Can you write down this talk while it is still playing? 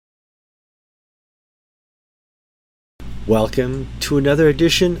Welcome to another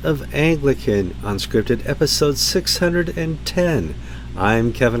edition of Anglican Unscripted, episode 610.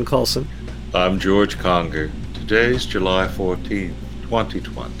 I'm Kevin Carlson. I'm George Conger. Today's July 14th,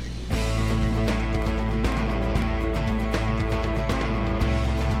 2020.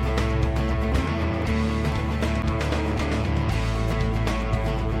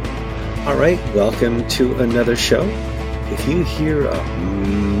 All right, welcome to another show. If you hear a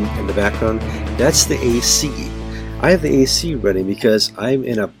in the background, that's the AC. I have the AC running because I'm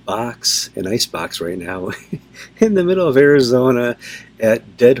in an ice box right now in the middle of Arizona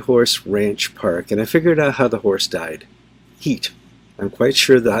at Dead Horse Ranch Park, and I figured out how the horse died. Heat. I'm quite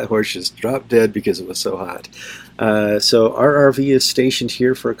sure that horse just dropped dead because it was so hot. So our RV is stationed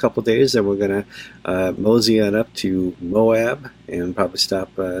here for a couple days, and we're going to mosey on up to Moab and probably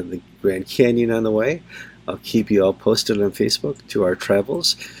stop the Grand Canyon on the way. I'll keep you all posted on Facebook to our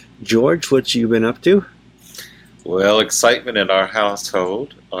travels. George, what you been up to? Well, excitement in our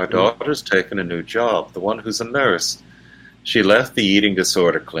household. Our daughter's taken a new job, the one who's a nurse. She left the eating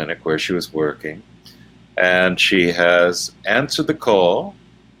disorder clinic where she was working, and she has answered the call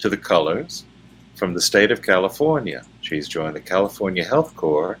to the colors from the state of California. She's joined the California Health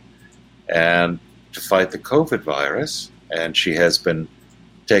Corps and to fight the COVID virus, and she has been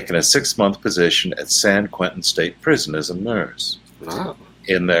taken a 6-month position at San Quentin State Prison as a nurse. Wow.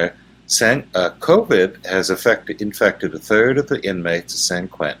 In there. COVID has infected a third of the inmates at San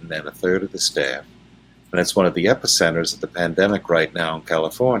Quentin and a third of the staff. And it's one of the epicenters of the pandemic right now in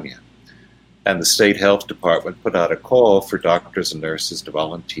California. And the state health department put out a call for doctors and nurses to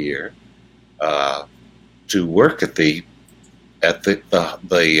volunteer to work at the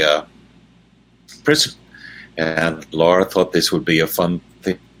prison. And Laura thought this would be a fun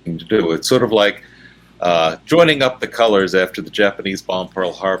thing to do. It's sort of like joining up the colors after the Japanese bomb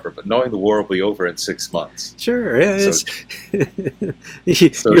Pearl Harbor, but knowing the war will be over in 6 months. Sure, yeah.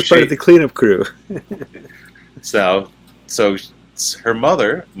 You're part of the cleanup crew. So her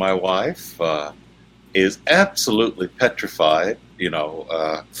mother, my wife, is absolutely petrified.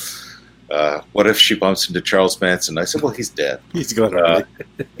 What if she bumps into Charles Manson? I said, well, he's dead. He's gone already.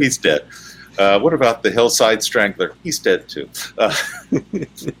 He's dead. What about the Hillside Strangler? He's dead too.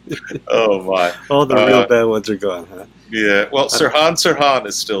 Oh my! All the real bad ones are gone, huh? Yeah. Well, Sirhan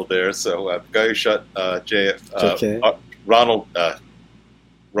is still there. So the guy who shot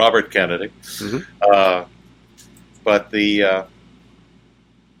Robert Kennedy. Mm-hmm. But the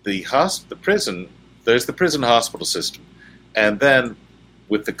prison, there's the prison hospital system, and then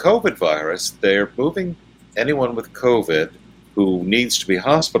with the COVID virus, they're moving anyone with COVID who needs to be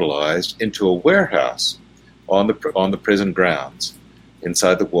hospitalized into a warehouse on the prison grounds,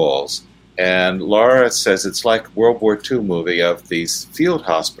 inside the walls. And Laura says it's like a World War II movie of these field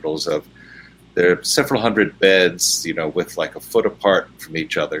hospitals. There are several hundred beds, with like a foot apart from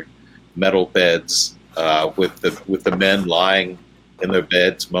each other, metal beds, with the men lying in their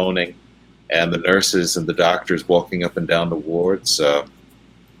beds moaning, and the nurses and the doctors walking up and down the wards. And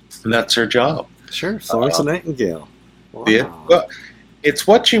that's her job. Sure, Florence Nightingale. Wow. Yeah, well, it's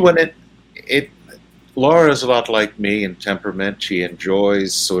what she went in. Laura's a lot like me in temperament. She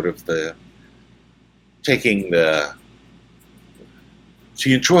enjoys sort of she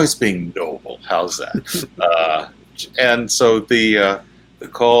enjoys being noble. How's that? And so the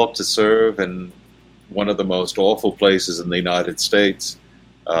call to serve in one of the most awful places in the United States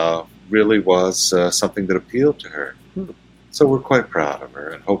really was something that appealed to her. So we're quite proud of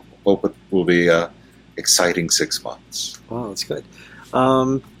her and hope it will be exciting 6 months. Wow, that's good.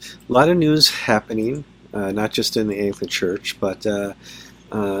 A lot of news happening, not just in the Anglican Church, but there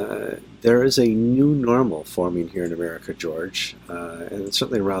is a new normal forming here in America, George, and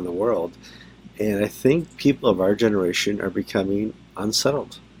certainly around the world. And I think people of our generation are becoming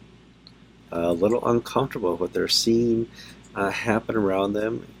unsettled, a little uncomfortable with what they're seeing happen around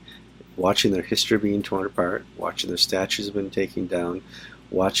them, watching their history being torn apart, watching their statues have been taken down,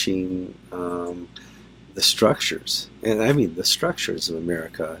 watching the structures, and I mean the structures of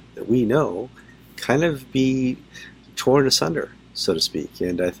America that we know, kind of be torn asunder, so to speak.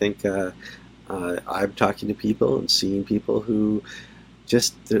 And I think I'm talking to people and seeing people who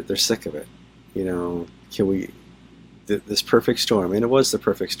just, they're sick of it. Can we, this perfect storm, and it was the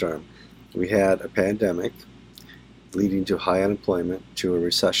perfect storm. We had a pandemic leading to high unemployment, to a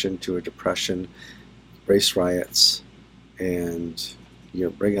recession, to a depression, race riots, and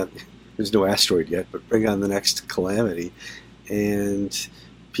bring on, there's no asteroid yet, but bring on the next calamity. And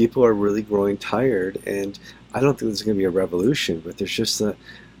people are really growing tired, and I don't think there's going to be a revolution, but there's just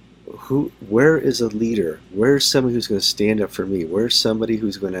where is a leader? Where's somebody who's going to stand up for me? Where's somebody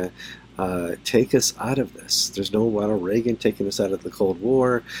who's going to take us out of this. There's no Ronald Reagan taking us out of the Cold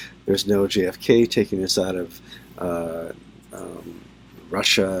War. There's no JFK taking us out of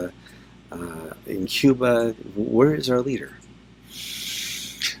Russia, in Cuba. Where is our leader?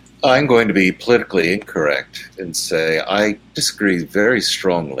 I'm going to be politically incorrect and say I disagree very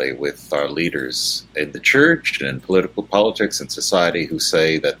strongly with our leaders in the church and in political politics and society who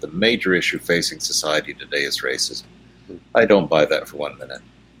say that the major issue facing society today is racism. I don't buy that for 1 minute.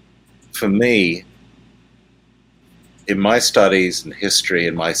 For me, in my studies and history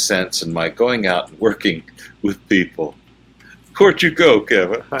and my sense and my going out and working with people, where'd you go,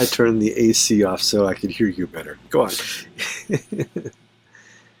 Kevin? I turned the AC off so I could hear you better. Go on.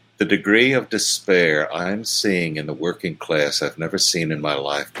 The degree of despair I'm seeing in the working class I've never seen in my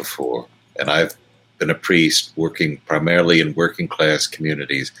life before. And I've been a priest working primarily in working class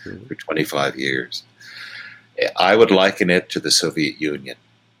communities for 25 years. I would liken it to the Soviet Union.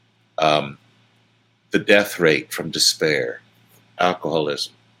 The death rate from despair,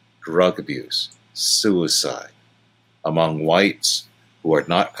 alcoholism, drug abuse, suicide among whites who are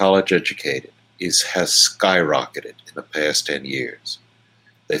not college educated has skyrocketed in the past 10 years.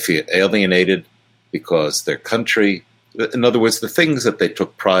 They feel alienated because their country, in other words, the things that they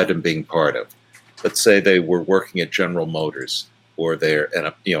took pride in being part of. Let's say they were working at General Motors, or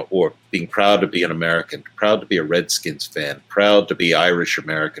or being proud to be an American, proud to be a Redskins fan, proud to be Irish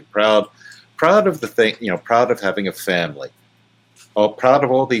American, proud of the thing, proud of having a family, proud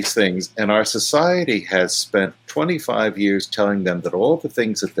of all these things. And our society has spent 25 years telling them that all the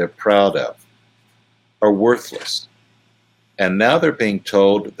things that they're proud of are worthless. And now they're being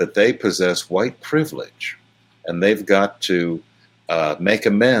told that they possess white privilege, and they've got to make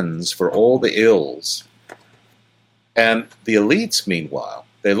amends for all the ills. And the elites, meanwhile,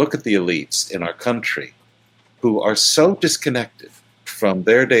 they look at the elites in our country who are so disconnected from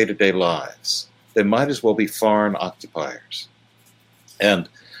their day-to-day lives, they might as well be foreign occupiers. And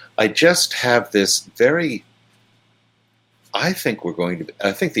I just have this I think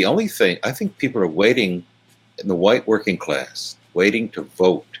people are waiting in the white working class, waiting to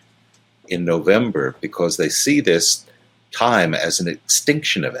vote in November because they see this time as an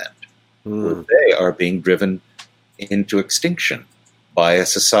extinction event where they are being driven into extinction by a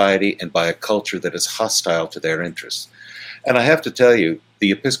society and by a culture that is hostile to their interests. And I have to tell you,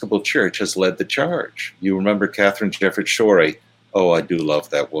 the Episcopal Church has led the charge. You remember Catherine Jefferts Schori. Oh, I do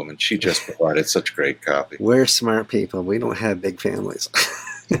love that woman. She just provided such great copy. We're smart people. We don't have big families.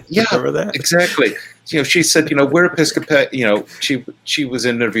 Yeah, remember that? Exactly. She said, we're Episcopalian. She was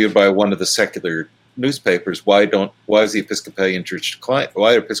interviewed by one of the secular newspapers. Why is the Episcopalian Church decline?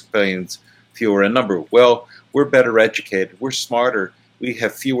 Why are Episcopalians fewer in number? Well, we're better educated. We're smarter. We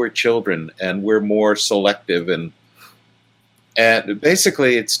have fewer children, and we're more selective. And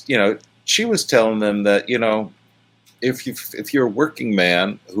basically, it's she was telling them that if you're a working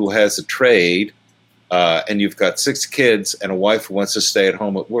man who has a trade. And you've got 6 kids and a wife who wants to stay at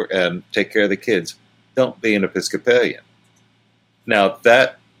home at work and take care of the kids, don't be an Episcopalian. Now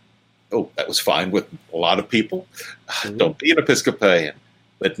that was fine with a lot of people. Don't be an Episcopalian.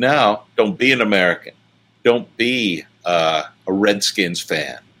 But now, don't be an American. Don't be a Redskins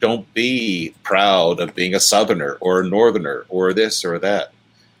fan. Don't be proud of being a Southerner or a Northerner or this or that.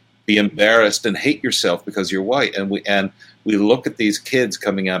 Be embarrassed and hate yourself because you're white. And we look at these kids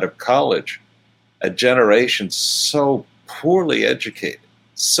coming out of college, a generation so poorly educated,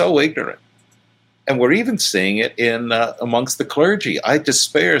 so ignorant. And we're even seeing it in amongst the clergy. I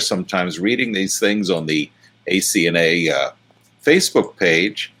despair sometimes reading these things on the ACNA Facebook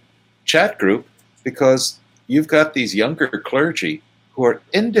page, chat group, because you've got these younger clergy who are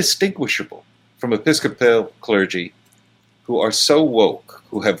indistinguishable from Episcopal clergy who are so woke,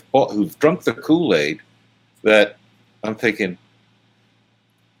 who've drunk the Kool-Aid, that I'm thinking,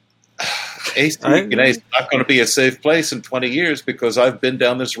 ACNA is not going to be a safe place in 20 years because I've been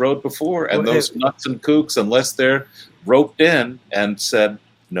down this road before, and those nuts and kooks, unless they're roped in and said,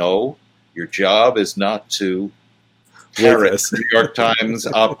 no, your job is not to parrot the New York Times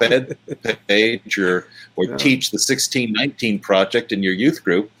op-ed page or teach the 1619 Project in your youth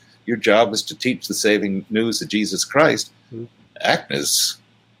group. Your job is to teach the saving news of Jesus Christ. ACNA is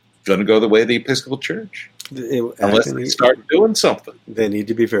going to go the way of the Episcopal Church. Unless they start doing something. They need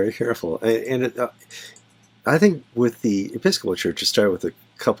to be very careful. And I think with the Episcopal Church, it started with a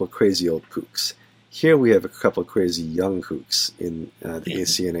couple of crazy old kooks. Here we have a couple of crazy young kooks in the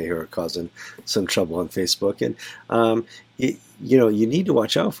ACNA who are causing some trouble on Facebook. And, you need to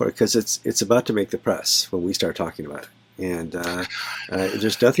watch out for it because it's about to make the press when we start talking about it. And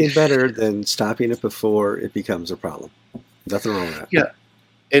there's nothing better than stopping it before it becomes a problem. Nothing wrong with that. Yeah.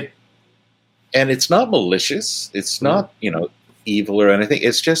 and it's not malicious. It's not, evil or anything.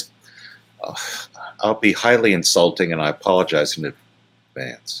 It's just, uh, I'll be highly insulting, and I apologize in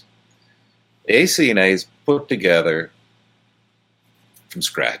advance. The ACNA is put together from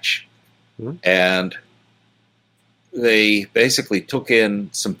scratch, and they basically took in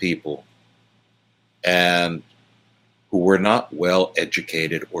some people and who were not well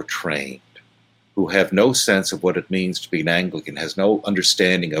educated or trained, who have no sense of what it means to be an Anglican, has no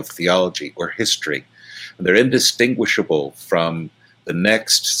understanding of theology or history. And they're indistinguishable from the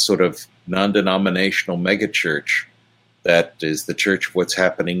next sort of non-denominational megachurch that is the church of what's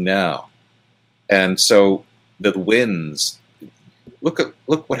happening now. And so the winds, look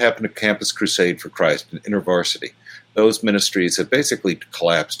what happened to Campus Crusade for Christ and InterVarsity. Those ministries have basically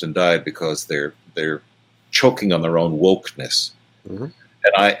collapsed and died because they're choking on their own wokeness. Mm-hmm.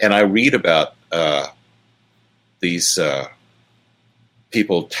 And I read about these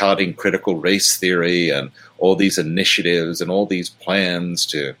people touting critical race theory and all these initiatives and all these plans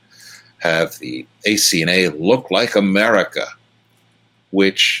to have the ACNA look like America,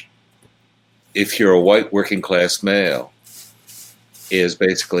 which, if you're a white working class male, is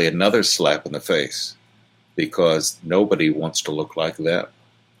basically another slap in the face, because nobody wants to look like them.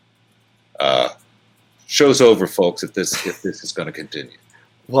 Show's over, folks, if this is going to continue.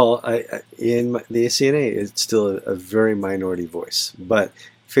 Well, in the ACNA, it's still a very minority voice, but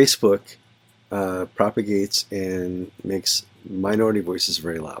Facebook propagates and makes minority voices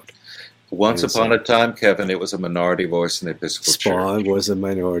very loud. Once upon a time, Kevin, it was a minority voice in the Episcopal Church. Spawn was a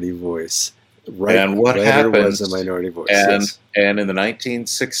minority voice. And what happened was a minority voice. And in the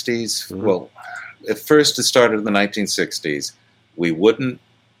 1960s, well, at first it started in the 1960s, we wouldn't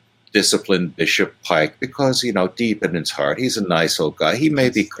discipline Bishop Pike because, deep in his heart, he's a nice old guy. He may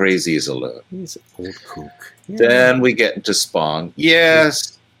be crazy as a loon. He's an old kook. Yeah. Then we get into Spong.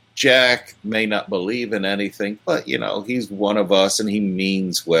 Yes, Jack may not believe in anything, but, he's one of us and he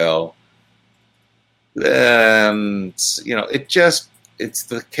means well. Then, it's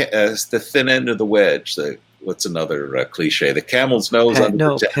the thin end of the wedge. What's another cliche? The camel's nose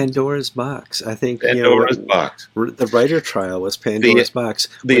under the Pandora's box. I think Pandora's box. The writer trial was Pandora's box.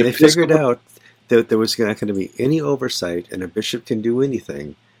 When they figured out that there was not going to be any oversight and a bishop can do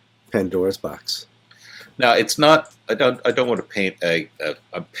anything, Pandora's box. Now, it's not. I don't want to paint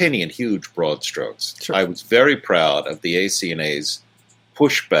I'm painting in huge broad strokes. Sure. I was very proud of the ACNA's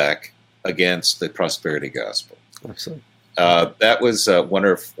pushback against the prosperity gospel. Absolutely. That was one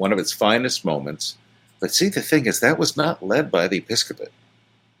of its finest moments. But see, the thing is, that was not led by the episcopate.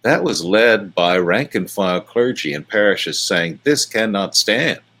 That was led by rank-and-file clergy in parishes saying, this cannot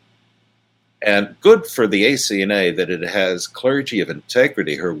stand. And good for the ACNA that it has clergy of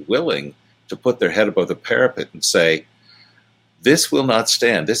integrity who are willing to put their head above the parapet and say, this will not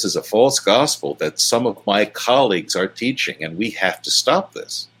stand. This is a false gospel that some of my colleagues are teaching, and we have to stop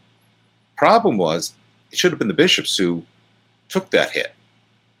this. Problem was, it should have been the bishops who took that hit.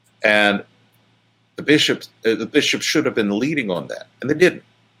 And the bishops should have been leading on that, and they didn't.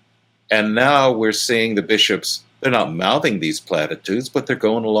 And now we're seeing the bishops, they're not mouthing these platitudes, but they're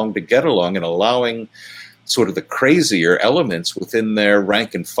going along to get along and allowing sort of the crazier elements within their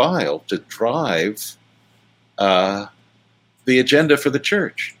rank and file to drive the agenda for the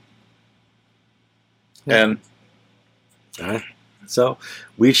church. Yeah. And so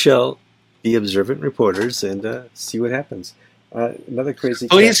we shall be observant reporters and see what happens. Another crazy.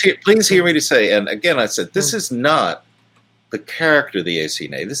 Please hear me to say, and again, I said, this is not the character of the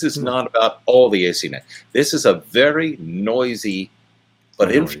ACNA. This is not about all the ACNA. This is a very noisy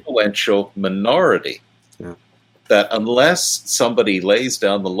but influential minority. Yeah. That unless somebody lays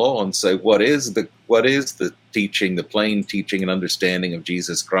down the law and say, what is the teaching, the plain teaching and understanding of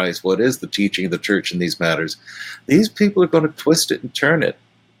Jesus Christ? What is the teaching of the church in these matters? These people are going to twist it and turn it.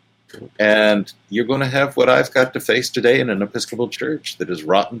 And you're going to have what I've got to face today in an Episcopal church that is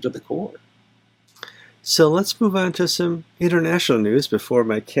rotten to the core. So let's move on to some international news before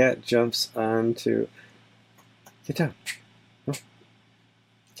my cat jumps on to... Get down. No.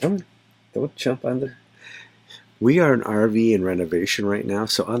 Come on. Don't jump on the... We are an RV in renovation right now,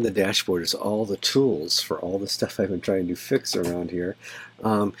 so on the dashboard is all the tools for all the stuff I've been trying to fix around here.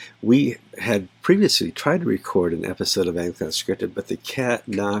 We had previously tried to record an episode of Anglican Unscripted, but the cat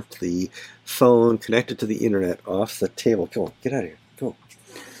knocked the phone connected to the internet off the table. Come on, get out of here. Go.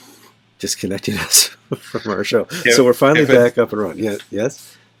 Disconnecting us from our show. So we're finally back up and running. Yeah,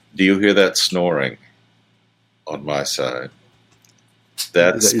 yes? Do you hear that snoring on my side?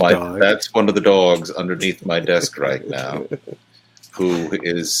 That's one of the dogs underneath my desk right now, who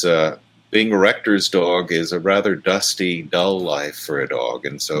is being a rector's dog is a rather dusty, dull life for a dog,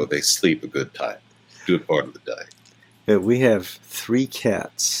 and so they sleep a good time, good part of the day. We have 3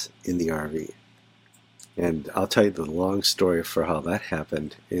 cats in the RV. And I'll tell you the long story for how that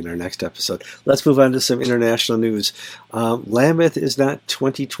happened in our next episode. Let's move on to some international news. Lambeth is not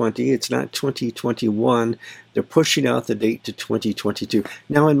 2020. It's not 2021. They're pushing out the date to 2022.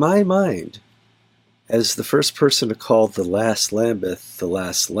 Now, in my mind, as the first person to call the last Lambeth,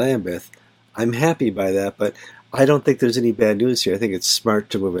 I'm happy by that, but I don't think there's any bad news here. I think it's smart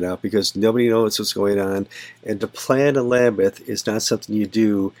to move it out because nobody knows what's going on. And to plan a Lambeth is not something you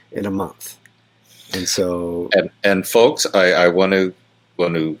do in a month. And so, and folks, I want to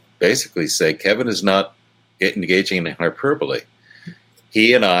basically say Kevin is not engaging in hyperbole.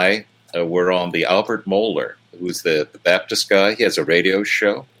 He and I were on the Albert Mohler, who's the Baptist guy. He has a radio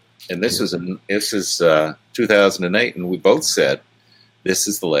show, and this is 2008, and we both said this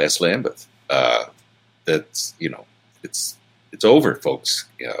is the last Lambeth. That's it's over, folks.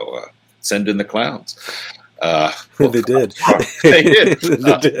 Send in the clowns. They did. They did.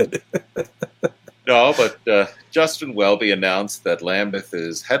 They did. No, but Justin Welby announced that Lambeth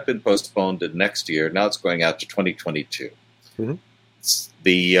had been postponed to next year. Now it's going out to 2022. Mm-hmm.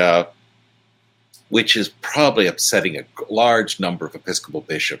 Which is probably upsetting a large number of Episcopal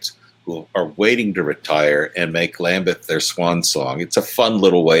bishops who are waiting to retire and make Lambeth their swan song. It's a fun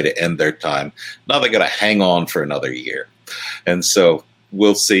little way to end their time. Now they're going to hang on for another year. And so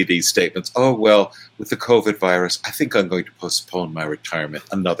we'll see these statements. Oh, well, with the COVID virus, I think I'm going to postpone my retirement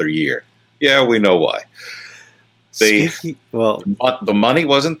another year. Yeah, we know why. The money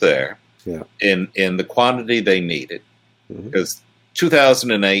wasn't there in the quantity they needed, because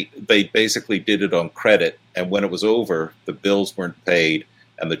 2008, they basically did it on credit, and when it was over, the bills weren't paid,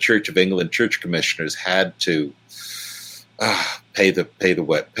 and the Church of England church commissioners had to pay the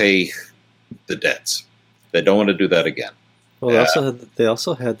debts. They don't want to do that again. Well, they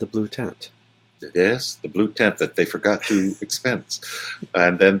also had the blue tent. Yes, the blue tent that they forgot to expense.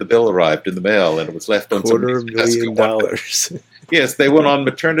 And then the bill arrived in the mail, and it was left on $250,000. Yes, they went on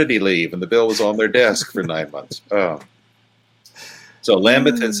maternity leave, and the bill was on their desk for 9 months. Oh. So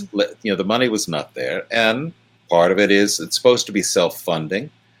Lambeth the money was not there, and part of it is it's supposed to be self-funding,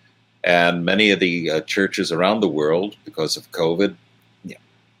 and many of the churches around the world, because of COVID,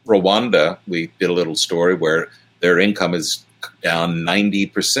 Rwanda, we did a little story where their income is down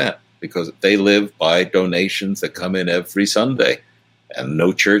 90%. Because they live by donations that come in every Sunday, and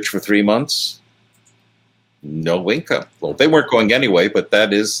no church for 3 months, no income. Well, they weren't going anyway, but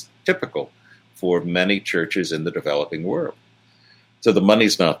that is typical for many churches in the developing world. So the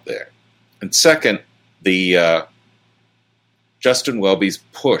money's not there. And second, the Justin Welby's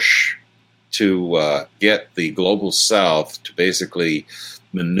push to get the Global South to basically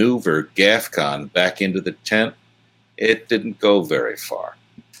maneuver GAFCON back into the tent, it didn't go very far.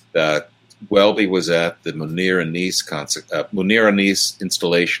 Welby was at the Munir Anis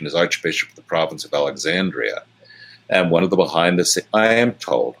installation as Archbishop of the province of Alexandria. And one of the behind the scenes, I am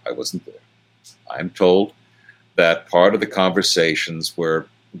told, I wasn't there, I'm told that part of the conversations where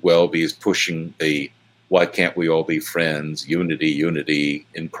Welby is pushing the why can't we all be friends, unity,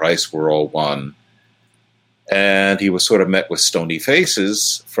 in Christ we're all one. And he was sort of met with stony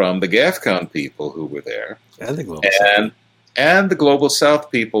faces from the GAFCON people who were there. And the Global South. And the Global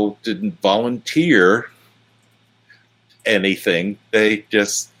South people didn't volunteer anything. They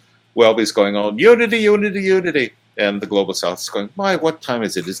just, Welby's going on, unity. And the Global South is going, what time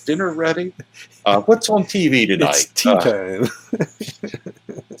is it? Is dinner ready? What's on TV tonight? It's tea time.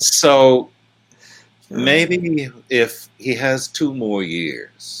 So maybe if he has 2 more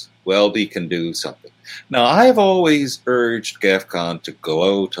years, Welby can do something. Now, I've always urged GAFCON to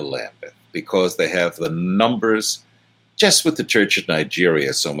go to Lambeth because they have the numbers. Just with the Church of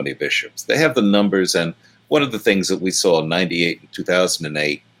Nigeria, so many bishops. They have the numbers, and one of the things that we saw in 98 and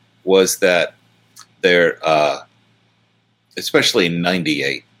 2008 was that they're, especially in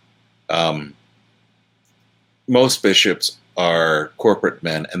 98, most bishops are corporate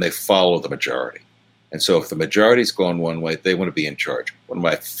men, and they follow the majority. And so if the majority's going one way, they want to be in charge. One of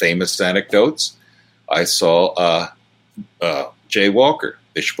my famous anecdotes, I saw Jay Walker,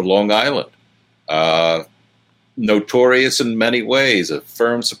 Bishop of Long Island, notorious in many ways, a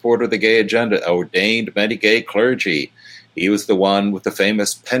firm supporter of the gay agenda, ordained many gay clergy. He was the one with the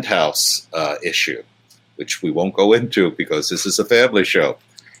famous penthouse issue, which we won't go into because this is a family show.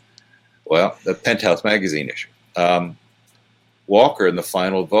 Well, the Penthouse magazine issue. Walker, in the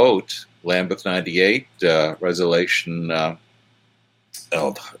final vote, Lambeth 98, resolution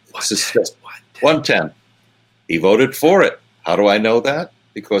 110. He voted for it. How do I know that?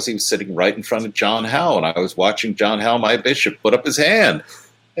 because he was sitting right in front of John Howe, and I was watching John Howe, my bishop, put up his hand,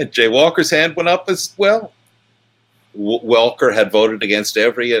 and Jay Walker's hand went up as well. Walker had voted against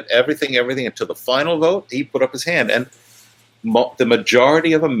everything until the final vote. He put up his hand, and the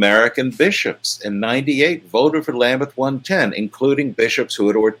majority of American bishops in '98 voted for Lambeth 110, including bishops who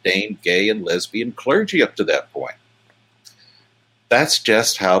had ordained gay and lesbian clergy up to that point. That's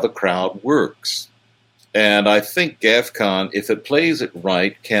just how the crowd works. And I think GAFCON, if it plays it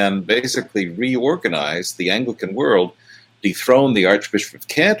right, can basically reorganize the Anglican world, dethrone the Archbishop of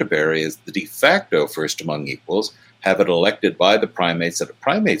Canterbury as the de facto first among equals, have it elected by the primates at a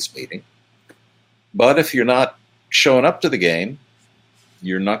primates meeting. But if you're not showing up to the game,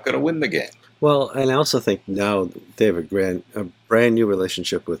 you're not going to win the game. Well, and I also think now they have a brand new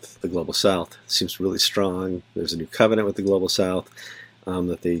relationship with the Global South. It seems really strong. There's a new covenant with the Global South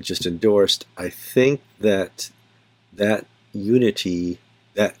that they just endorsed. I think that unity,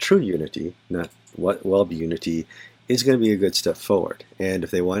 that true unity, not what will be unity, is going to be a good step forward. And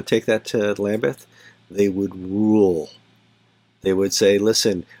if they want to take that to Lambeth, they would rule. They would say,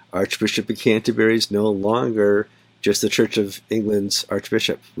 listen, Archbishop of Canterbury is no longer just the Church of England's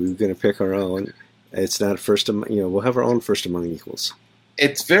Archbishop. We're going to pick our own. It's not we'll have our own first among equals.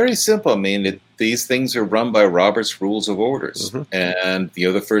 It's very simple. I mean, these things are run by Robert's Rules of Orders. Mm-hmm. And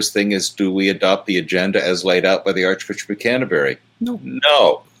the first thing is, do we adopt the agenda as laid out by the Archbishop of Canterbury?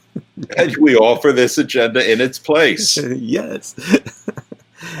 No. And we offer this agenda in its place. Yes.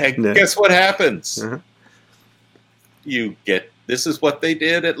 And guess what happens? Uh-huh. This is what they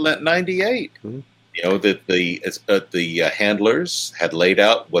did at 98. Mm-hmm. That the handlers had laid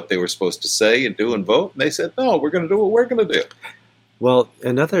out what they were supposed to say and do and vote, and they said, no, we're going to do what we're going to do. Well,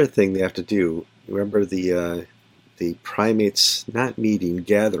 another thing they have to do, remember the primates not meeting,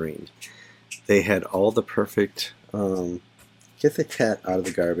 gathering, they had all the perfect, get the cat out of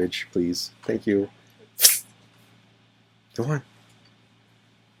the garbage, please. Thank you. Go on.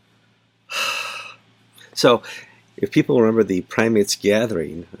 So, if people remember the primates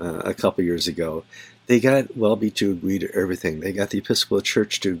gathering a couple years ago, they got Welby to agree to everything. They got the Episcopal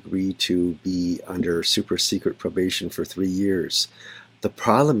Church to agree to be under super secret probation for 3 years. The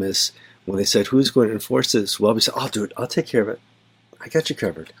problem is, when they said, who's going to enforce this? Welby said, I'll do it. I'll take care of it. I got you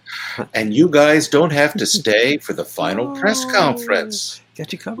covered. And you guys don't have to stay for the final press conference.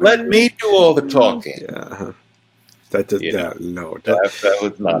 Got you covered. Let me do all the talking. Yeah. That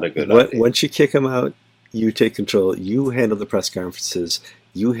was not a good idea. Once you kick them out, you take control. You handle the press conferences.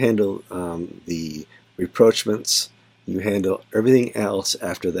 You handle the reproachments. You handle everything else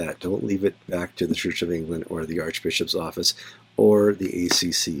after that. Don't leave it back to the Church of England or the Archbishop's office or the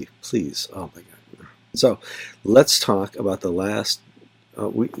ACC. Please. Oh, my God. So let's talk about the last.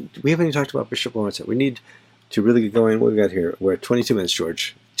 We haven't even talked about Bishop Lawrence yet. We need to really get going. What we got here? We're at 22 minutes,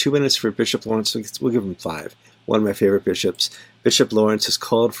 George. 2 minutes for Bishop Lawrence. We'll give him 5. One of my favorite bishops. Bishop Lawrence has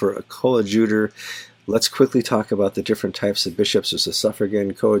called for a coadjutor. Let's quickly talk about the different types of bishops. There's a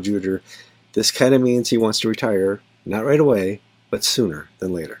suffragan, coadjutor. This kind of means he wants to retire, not right away, but sooner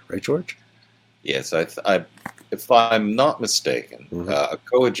than later. Right, George? Yes. If I'm not mistaken, a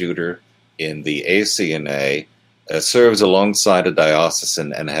coadjutor in the ACNA serves alongside a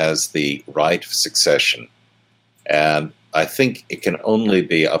diocesan and has the right of succession. And I think it can only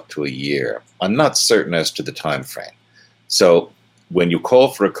be up to a year. I'm not certain as to the time frame. So when you call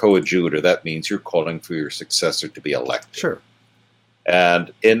for a coadjutor, that means you're calling for your successor to be elected. Sure.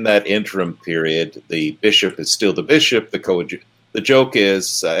 And in that interim period, the bishop is still the bishop. The joke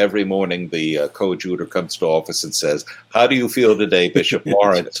is every morning the coadjutor comes to office and says, "How do you feel today, Bishop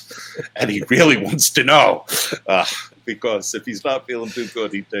Lawrence?" And he really wants to know because if he's not feeling too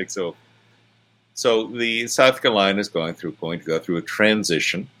good, he takes over. So the South Carolina is going to go through a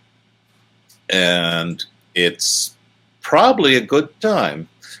transition, and it's probably a good time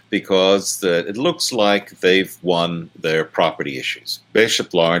because it looks like they've won their property issues.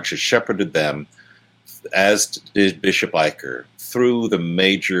 Bishop Lawrence has shepherded them, as did Bishop Eicher, through the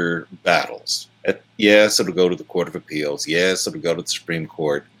major battles. Yes, it'll go to the Court of Appeals. Yes, it'll go to the Supreme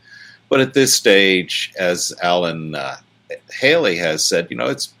Court. But at this stage, as Alan Haley has said,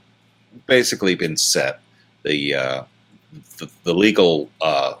 it's basically been set. The legal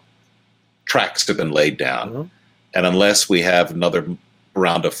tracks have been laid down. Mm-hmm. And unless we have another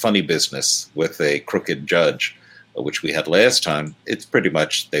round of funny business with a crooked judge, which we had last time, it's pretty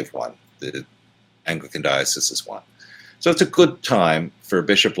much they've won. The Anglican Diocese has won. So it's a good time for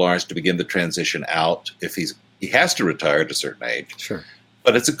Bishop Lawrence to begin the transition out if he has to retire at a certain age. Sure.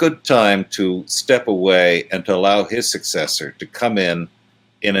 But it's a good time to step away and to allow his successor to come in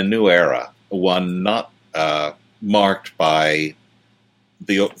a new era, one not marked by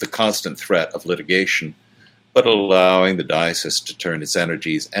the constant threat of litigation, but allowing the diocese to turn its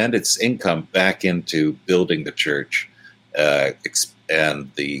energies and its income back into building the church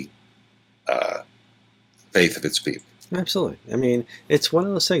and the faith of its people. Absolutely. I mean, it's one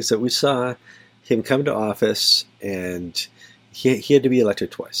of those things that we saw him come to office, and he had to be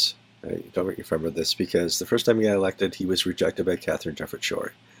elected twice. Don't remember this, because the first time he got elected, he was rejected by Catherine Jefferts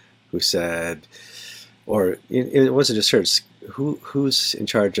Schori, who said, or it wasn't just her, who's in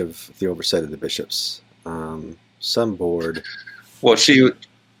charge of the oversight of the bishops? Some board. Well,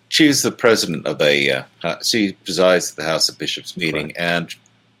 she's the president of she presides at the House of Bishops meeting, right. And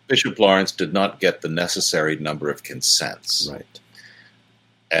Bishop Lawrence did not get the necessary number of consents. Right.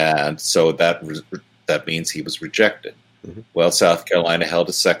 And so that means he was rejected. Mm-hmm. Well, South Carolina held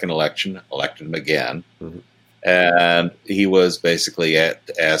a second election, elected him again, mm-hmm. and he was basically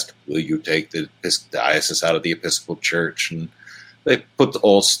asked, will you take the diocese out of the Episcopal Church? And they put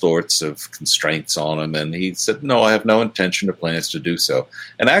all sorts of constraints on him, and he said, no, I have no intention or plans to do so.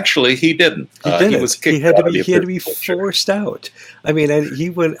 And actually, he didn't. He was kicked out of the He had to be forced out. I mean,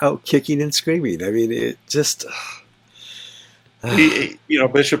 he went out kicking and screaming. I mean, it just...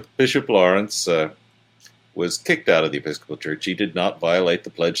 Bishop Lawrence was kicked out of the Episcopal Church. He did not violate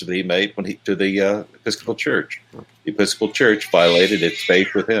the pledge that he made to the Episcopal Church. The Episcopal Church violated its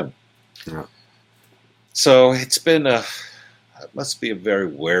faith with him. Yeah. So it must be a very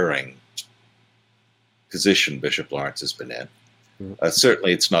wearing position Bishop Lawrence has been in. Mm-hmm.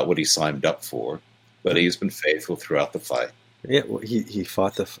 Certainly it's not what he signed up for, but he's been faithful throughout the fight. Yeah, well, he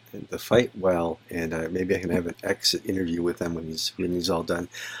fought the fight well, and maybe I can have an exit interview with him when he's all done.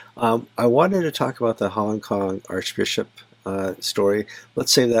 I wanted to talk about the Hong Kong Archbishop story.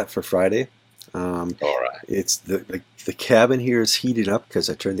 Let's save that for Friday. All right. It's the cabin here is heated up because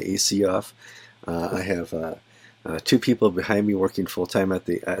I turned the AC off. I have two people behind me working full time at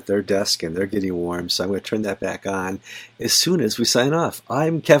their desk, and they're getting warm. So I'm going to turn that back on as soon as we sign off.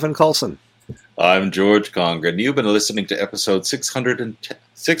 I'm Kevin Coulson. I'm George Conger, and you've been listening to episode 610.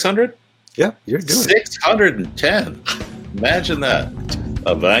 600? Yeah, you're doing 610. Imagine that.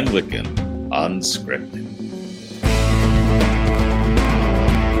 Of Anglican Unscripted.